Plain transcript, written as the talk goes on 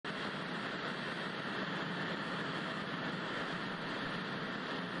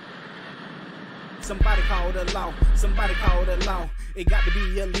Somebody call the law. Somebody call the law. It got to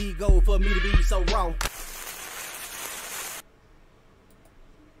be illegal for me to be so wrong.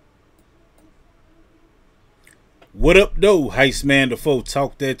 What up, though? Heist Man Da Foe.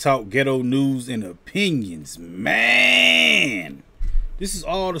 Talk that talk. Ghetto news and opinions. Man, this is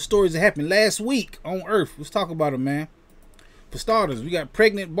all the stories that happened last week on Earth. Let's talk about them, man. For starters, we got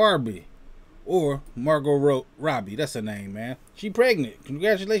pregnant Barbie, or Margot Robbie. That's her name, man. She pregnant.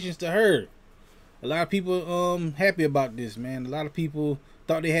 Congratulations to her. A lot of people happy about this, man. A lot of people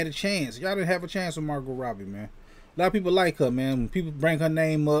thought they had a chance. Y'all didn't have a chance with Margot Robbie, man. A lot of people like her, man. When people bring her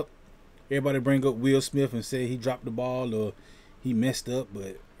name up, everybody bring up Will Smith and say he dropped the ball or he messed up,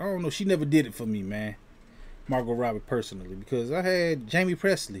 but I don't know. She never did it for me, man. Margot Robbie personally, because I had Jamie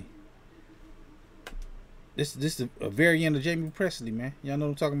Presley. This is a variant of Jamie Presley, man. Y'all know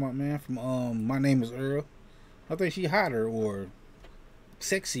what I'm talking about, man. From My Name Is Earl. I think she hotter or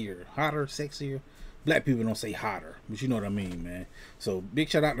sexier. Hotter, sexier. Black people don't say hotter, but you know what I mean, man. So big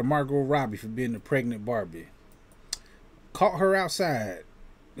shout out to Margot Robbie for being the pregnant Barbie. Caught her outside.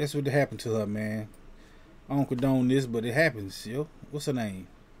 That's what happened to her, man. I don't condone this, but it happens, yo. What's her name?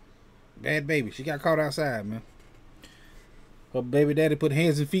 Bad Baby. She got caught outside, man. Her baby daddy put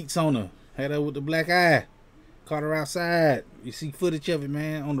hands and feet on her. Had her with the black eye. Caught her outside. You see footage of it,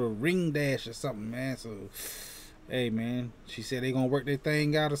 man, on the ring dash or something, man. So, hey, man. She said they gonna work their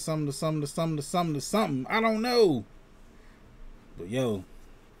thing out or something to something to something to something to something. I don't know. But, yo,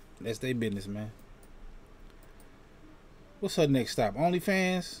 that's their business, man. What's her next stop?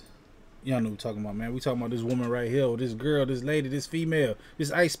 OnlyFans? Y'all know what we're talking about, man. We talking about this woman right here, or this girl, this lady, this female,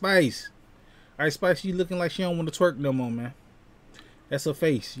 this Ice Spice. Ice Spice, she looking like she don't want to twerk no more, man. That's her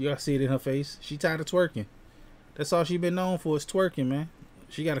face. Y'all see it in her face. She tired of twerking. That's all she been known for is twerking, man.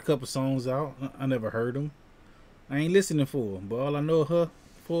 She got a couple songs out. I never heard them. I ain't listening for her, but all I know her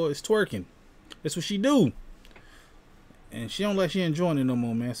for is twerking. That's what she do. And she don't like she enjoying it no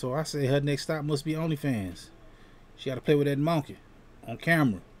more, man. So I say her next stop must be OnlyFans. She got to play with that monkey on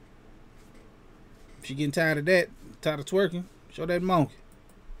camera. If she getting tired of that, tired of twerking, show that monkey.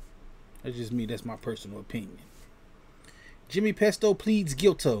 That's just me. That's my personal opinion. Jimmy Pesto pleads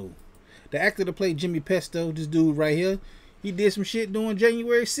guilty. The actor that played Jimmy Pesto, this dude right here, he did some shit during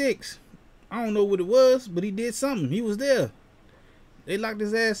January 6th. I don't know what it was, but he did something. He was there. They locked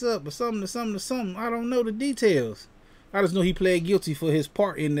his ass up or something to something to something. I don't know the details. I just know he pled guilty for his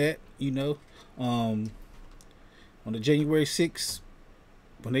part in that, you know. On the January 6th,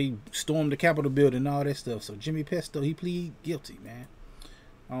 when they stormed the Capitol building and all that stuff. So Jimmy Pesto, he plead guilty, man.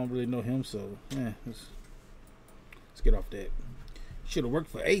 I don't really know him, so yeah, let's get off that. Should have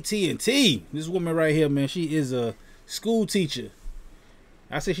worked for AT&T. This woman right here, man, she is a school teacher.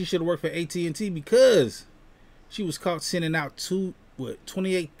 I say she should have worked for AT&T because she was caught sending out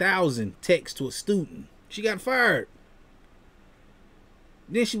 28,000 texts to a student. She got fired.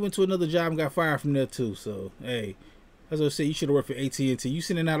 Then she went to another job and got fired from there too. So hey, as I said, you should have worked for AT&T. You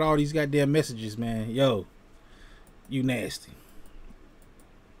sending out all these goddamn messages, man. Yo, you nasty.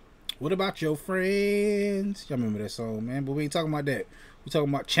 What about your friends? Y'all remember that song, man? But we ain't talking about that. We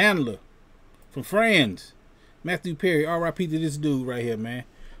talking about Chandler from Friends. Matthew Perry, R.I.P. to this dude right here, man.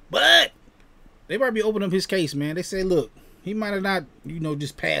 But they might be opening up his case, man. They say, look, he might have not, you know,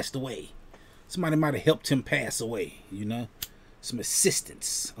 just passed away. Somebody might have helped him pass away, you know. Some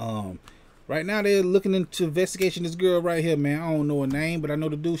assistance. Right now they're looking into investigation this girl right here, man. I don't know her name, but I know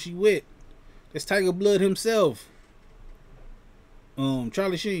the dude she with. That's Tiger Blood himself.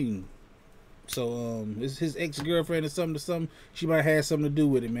 Charlie Sheen. So it's his ex-girlfriend or something to something. She might have something to do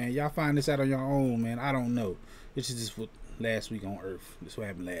with it, man. Y'all find this out on your own, man. I don't know. This is just what last week on Earth. This is what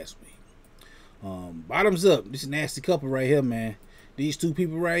happened last week. Bottoms up. This is a nasty couple right here, man. These two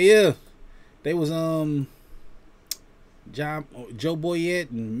people right here. They was Joe Boyette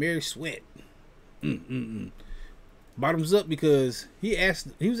and Mary Sweat. Bottoms up because he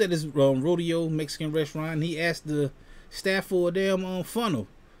was at this rodeo Mexican restaurant and he asked the staff for a damn funnel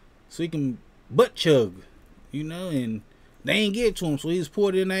so he can butt chug, you know, and they ain't give it to him, so he just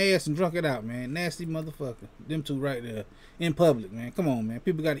poured it in their ass and drunk it out, man. Nasty motherfucker. Them two right there in public, man. Come on, man.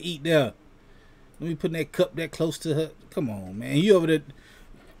 People got to eat there. Let me put that cup that close to her. Come on, man. You over there.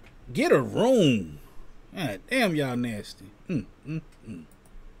 Get a room. God damn, y'all nasty.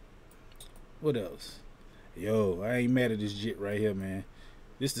 What else? Yo, I ain't mad at this jit right here, man.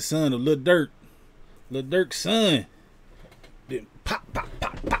 This the son of Lil Durk. Lil Durk's son. Then pop.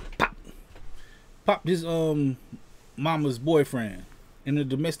 Pop this mama's boyfriend in a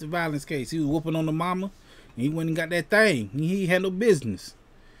domestic violence case. He was whooping on the mama and he went and got that thing. He had no business.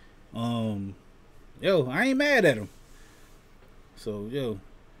 Yo, I ain't mad at him. So, yo,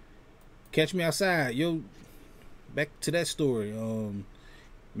 Catch me outside. Yo, back to that story.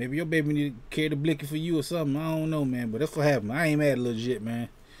 Maybe your baby need to carry the blicky for you or something. I don't know, man. But that's what happened. I ain't mad legit, man.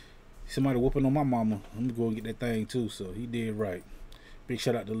 Somebody whooping on my mama. I'm gonna go and get that thing too. So he did right. Big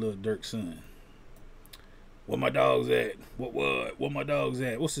shout out to Lil Durk's son. Where my dogs at? Where my dogs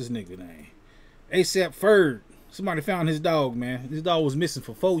at? What's this nigga name? ASAP Ferg. Somebody found his dog, man. This dog was missing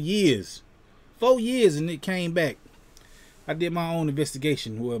for 4 years. 4 years and it came back. I did my own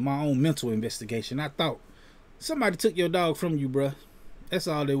investigation, well, my own mental investigation. I thought somebody took your dog from you, bruh. That's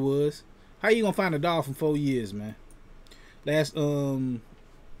all it was. How you gonna find a dog from 4 years, man? Last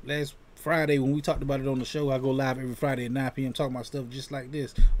Friday when we talked about it on the show, I go live every Friday at 9 p.m. talking about stuff just like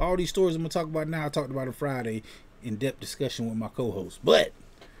this. All these stories I'm gonna talk about now, I talked about on Friday in depth discussion with my co-host. But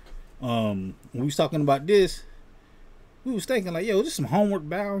when we was talking about this, we was thinking like, yo, this is some homeward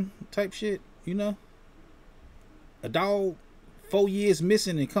bound type shit, you know? A dog 4 years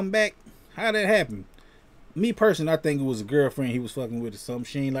missing and come back. How that happen? Me personally, I think it was a girlfriend he was fucking with or something.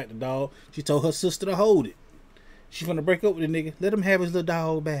 She ain't like the dog. She told her sister to hold it. She finna break up with the nigga. Let him have his little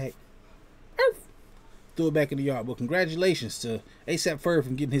dog back. Threw it back in the yard. But congratulations to ASAP Ferg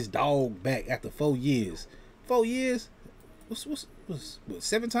from getting his dog back after 4 years. 4 years? What's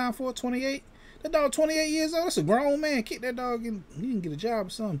 7 times 4? 28? That dog 28 years old. That's a grown man. Kick that dog in. He can get a job or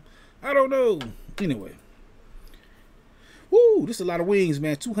something. I don't know. Anyway. Woo, this is a lot of wings,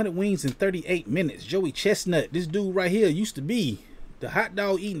 man. 200 wings in 38 minutes. Joey Chestnut. This dude right here used to be the hot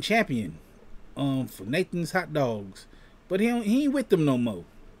dog eating champion for Nathan's Hot Dogs. But he ain't with them no more.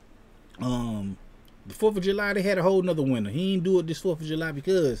 The 4th of July, they had a whole nother winner. He ain't do it this 4th of July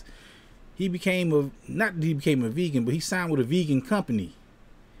because he became not that he became a vegan, but he signed with a vegan company.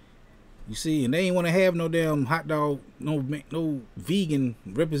 You see, and they ain't want to have no damn hot dog, no vegan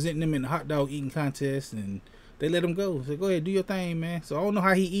representing them in the hot dog eating contest, and they let him go. So go ahead, do your thing, man. So I don't know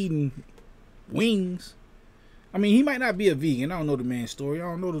how he eating wings. I mean, he might not be a vegan. I don't know the man's story. I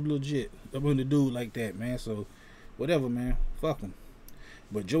don't know the legit about the dude like that, man. So whatever, man. Fuck him.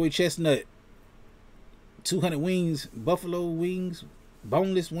 But Joey Chestnut, 200 wings, buffalo wings,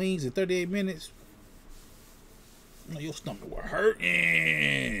 boneless wings in 38 minutes. Oh, your stomach will hurt.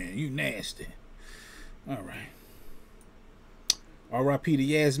 You nasty. All right. R.I.P. to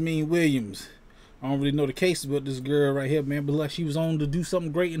Yasmin Williams. I don't really know the case about this girl right here, man, but like she was on to do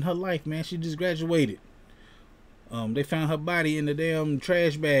something great in her life, man. She just graduated. They found her body in the damn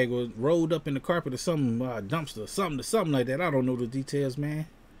trash bag or rolled up in the carpet or something, dumpster, something like that. I don't know the details, man.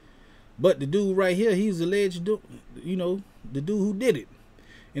 But the dude right here, he's alleged, you know, the dude who did it.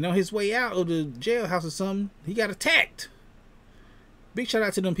 And on his way out of the jailhouse or something, he got attacked. Big shout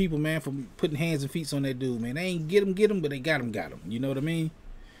out to them people, man, for putting hands and feet on that dude, man. They ain't get him, but they got him. You know what I mean?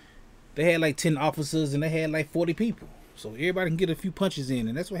 They had like 10 officers and they had like 40 people. So everybody can get a few punches in.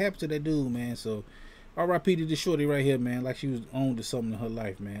 And that's what happened to that dude, man. So R.I.P. to this shorty right here, man. Like she was owned to something in her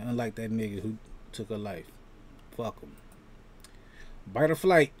life, man. Unlike that nigga who took her life. Fuck him. Bite or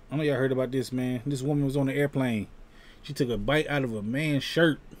flight. I know y'all heard about this, man. This woman was on the airplane. She took a bite out of a man's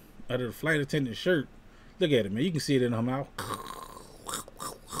shirt. Out of the flight attendant's shirt. Look at it, man. You can see it in her mouth.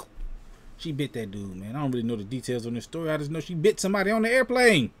 She bit that dude, man. I don't really know the details on this story. I just know she bit somebody on the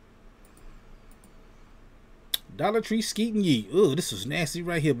airplane. Dollar Tree skeeting ye. Ugh, this was nasty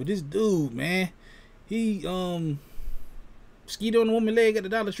right here. But this dude, man, he skeeted on the woman's leg at the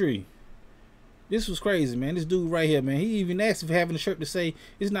Dollar Tree. This was crazy, man. This dude right here, man, he even asked for having a shirt to say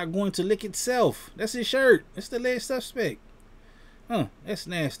it's not going to lick itself. That's his shirt. That's the alleged suspect. That's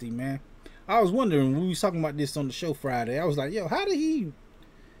nasty, man. I was wondering when we was talking about this on the show Friday. I was like, yo, how did he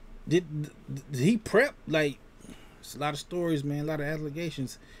prep? Like, it's a lot of stories, man, a lot of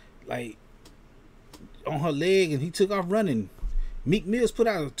allegations, like on her leg, and he took off running. Meek Mills put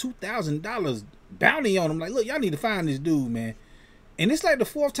out a $2,000 bounty on him. Like, look, y'all need to find this dude, man. And it's like the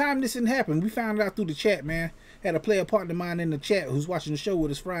 4th time this didn't happen. We found it out through the chat, man. Had a player partner of mine in the chat who's watching the show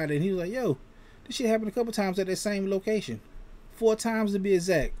with us Friday, and he was like, yo, this shit happened a couple times at that same location. 4 times to be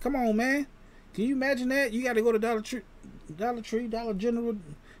exact. Come on, man. Can you imagine that? You got to go to Dollar Tree, Dollar General,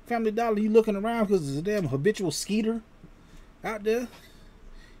 Family Dollar. You looking around because there's a damn habitual skeeter out there.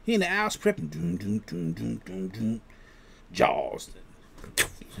 He in the house prepping. Jaws.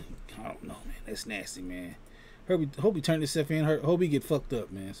 I don't know, man. That's nasty, man. Hope he turned himself in. Hope he get fucked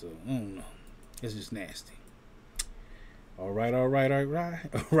up, man. So, I don't know. It's just nasty. All right.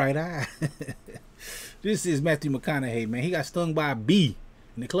 This is Matthew McConaughey, man. He got stung by a bee.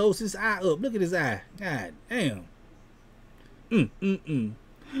 And they closed his eye up. Look at his eye. God damn.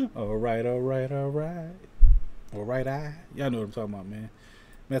 All right. All right, eye. Y'all know what I'm talking about, man.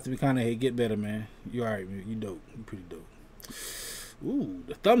 Matthew McConaughey, get better, man. You alright, man. You dope. You pretty dope. Ooh,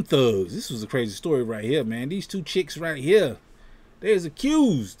 the Thumb Thugs. This was a crazy story right here, man. These two chicks right here, they was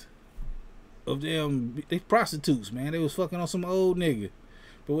accused of them. They prostitutes, man. They was fucking on some old nigga.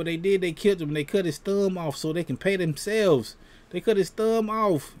 But what they did, they killed him. They cut his thumb off so they can pay themselves. They cut his thumb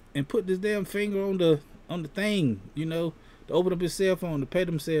off and put this damn finger on the thing, you know, to open up his cell phone to pay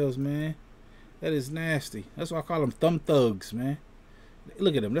themselves, man. That is nasty. That's why I call them Thumb Thugs, man.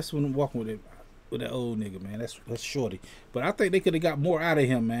 Look at them. That's when I'm walking with that old nigga, man. That's shorty. But I think they could have got more out of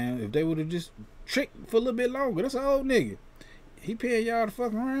him, man, if they would have just tricked for a little bit longer. That's an old nigga. He paying y'all to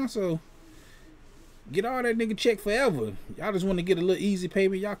fuck around, so get all that nigga check forever. Y'all just want to get a little easy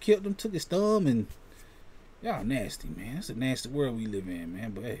payment. Y'all killed him, took his thumb, and y'all nasty, man. It's a nasty world we live in,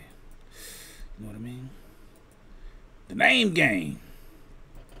 man. But hey, you know what I mean? The name game.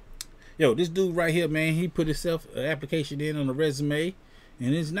 Yo, this dude right here, man, he put himself an application in on the resume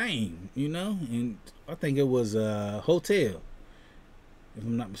and his name, you know, and I think it was a hotel, if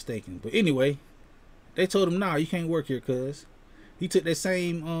I'm not mistaken. But anyway, they told him, nah, you can't work here, cuz. He took that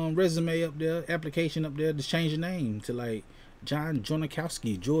same resume up there, application up there, just changed the name to like John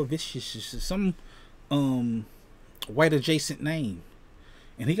Jonikowski, Joe Vicious, some white adjacent name.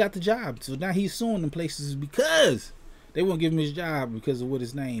 And he got the job. So now he's suing them places because they won't give him his job because of what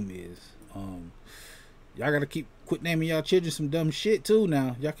his name is. Y'all gotta quit naming y'all children some dumb shit too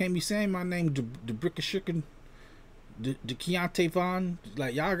now. Y'all can't be saying my name, the Brickashicken, the Keontae Vaughn.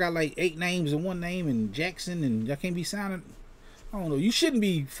 Like y'all got like 8 names in one name and Jackson, and y'all can't be sounding, I don't know. You shouldn't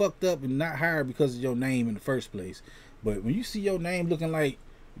be fucked up and not hired because of your name in the first place. But when you see your name looking like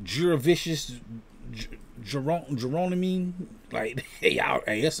Juravicious, Geronimine, like, hey, y'all,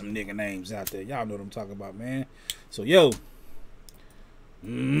 hey, there's some nigga names out there. Y'all know what I'm talking about, man. So, yo,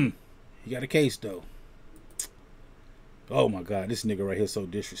 he got a case, though. Oh, my God, this nigga right here so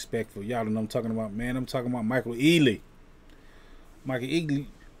disrespectful. Y'all don't know what I'm talking about, man. I'm talking about Michael Ealy. Michael Ealy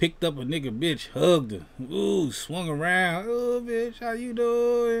picked up a nigga, bitch, hugged her. Ooh, swung around. Oh, bitch, how you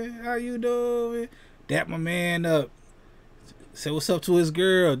doing? How you doing? Dap my man up. Said what's up to his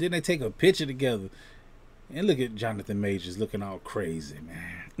girl. Then they take a picture together. And look at Jonathan Majors looking all crazy,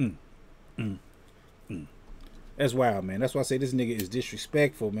 man. That's wild, man. That's why I say this nigga is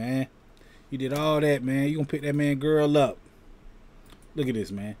disrespectful, man. You did all that, man. You gonna pick that man girl up. Look at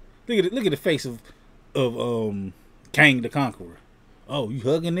this, man. Look at it. Look at the face of Kang the Conqueror. Oh, you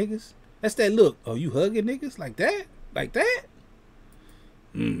hugging niggas? That's that look. Oh, you hugging niggas like that? Like that?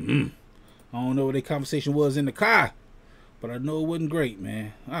 I don't know what their conversation was in the car, but I know it wasn't great,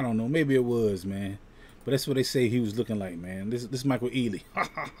 man. I don't know. Maybe it was, man. But that's what they say he was looking like, man. This is Michael Ealy. Ha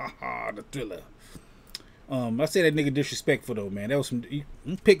ha ha ha. The Thriller. I say that nigga disrespectful though, man. That was some. You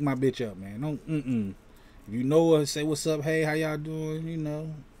pick my bitch up, man. Don't. If you know her, say what's up. Hey, how y'all doing? You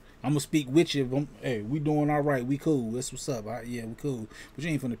know, I'm gonna speak with you. Hey, we doing all right. We cool. That's what's up. Yeah, we cool. But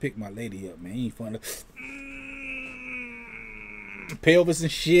you ain't finna pick my lady up, man. You ain't finna pelvis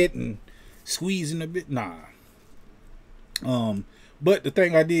and shit and squeezing a bit. Nah. But the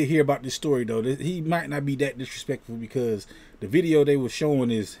thing I did hear about this story though, that he might not be that disrespectful because the video they were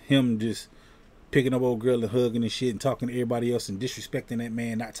showing is him just picking up old girl and hugging and shit and talking to everybody else and disrespecting that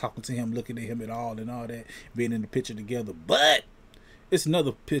man, not talking to him, looking at him at all and all that, being in the picture together. But it's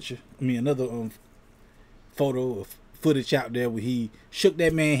another picture, another photo of footage out there where he shook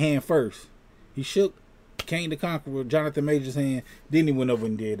that man's hand first. He shook Kang the Conqueror, Jonathan Majors' hand, then he went over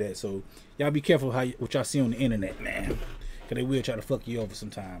and did that. So y'all be careful what y'all see on the internet, man. Cause they will try to fuck you over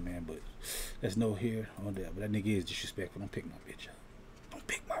sometime, man. But that's no here on that. But that nigga is disrespectful. Don't pick my bitch up. Don't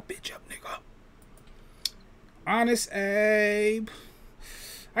pick my bitch up, nigga. Honest Abe.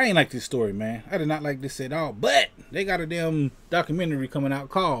 I ain't like this story, man. I did not like this at all. But they got a damn documentary coming out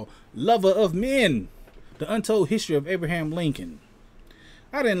called Lover of Men, The Untold History of Abraham Lincoln.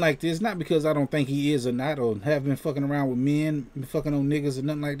 I didn't like this, not because I don't think he is or not, or have been fucking around with men, been fucking on niggas or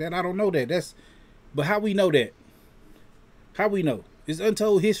nothing like that. I don't know that. But how we know that? How we know? It's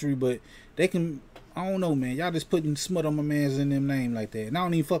untold history, but they can, I don't know, man. Y'all just putting smut on my man's in them name like that. And I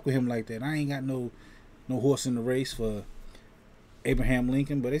don't even fuck with him like that. I ain't got no horse in the race for Abraham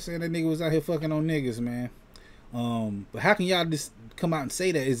Lincoln, but they say that nigga was out here fucking on niggas, man. But how can y'all just come out and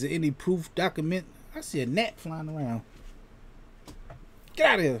say that? Is there any proof, document? I see a gnat flying around. Get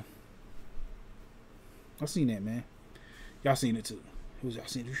out of here. I seen that, man. Y'all seen it too. Y'all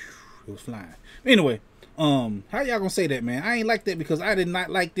seen it? It was flying. Anyway, how y'all gonna say that, man? I ain't like that because I did not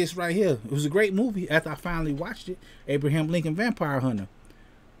like this right here. It was a great movie after I finally watched it. Abraham Lincoln Vampire Hunter.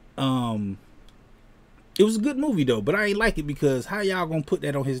 It was a good movie though, but I ain't like it because how y'all gonna put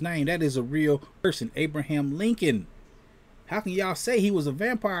that on his name? That is a real person, Abraham Lincoln. How can y'all say he was a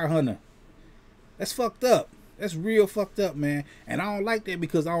vampire hunter? That's fucked up. That's real fucked up, man. And I don't like that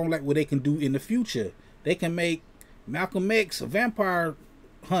because I don't like what they can do in the future. They can make Malcolm X a vampire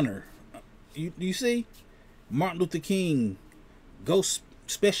hunter. You see? Martin Luther King, ghost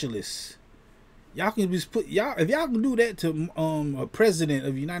specialist. Y'all can just put y'all if y'all can do that to a president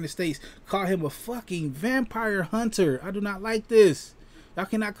of the United States, call him a fucking vampire hunter. I do not like this. Y'all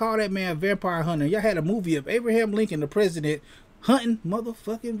cannot call that man a vampire hunter. Y'all had a movie of Abraham Lincoln, the president, hunting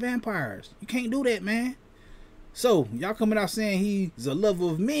motherfucking vampires. You can't do that, man. So y'all coming out saying he's a lover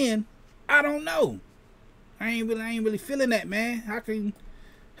of men. I don't know. I ain't really feeling that, man. How can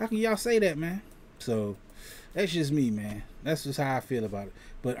y'all say that, man? So that's just me, man. That's just how I feel about it.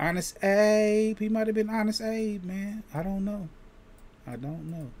 But Honest Abe, he might have been Honest Abe, man. I don't know.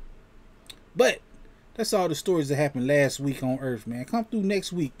 But that's all the stories that happened last week on Earth, man. Come through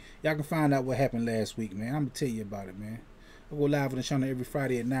next week. Y'all can find out what happened last week, man. I'm going to tell you about it, man. I go live on the channel every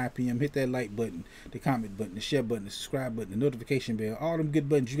Friday at 9 p.m. Hit that like button, the comment button, the share button, the subscribe button, the notification bell. All them good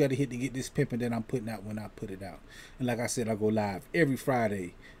buttons you got to hit to get this pimping that I'm putting out when I put it out. And like I said, I go live every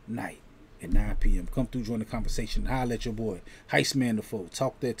Friday night at 9 p.m. Come through, join the conversation. Holla at your boy, Heist Man Da Foe.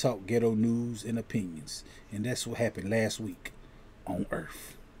 Talk that talk, ghetto news and opinions. And that's what happened last week on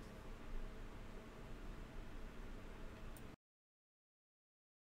Earth.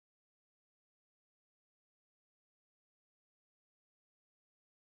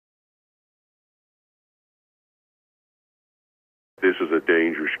 This is a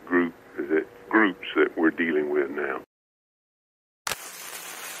dangerous groups that we're dealing with now.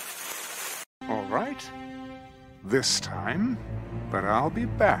 All right. This time. But I'll be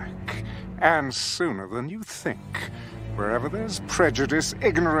back. And sooner than you think. Wherever there's prejudice,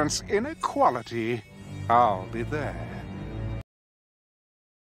 ignorance, inequality, I'll be there.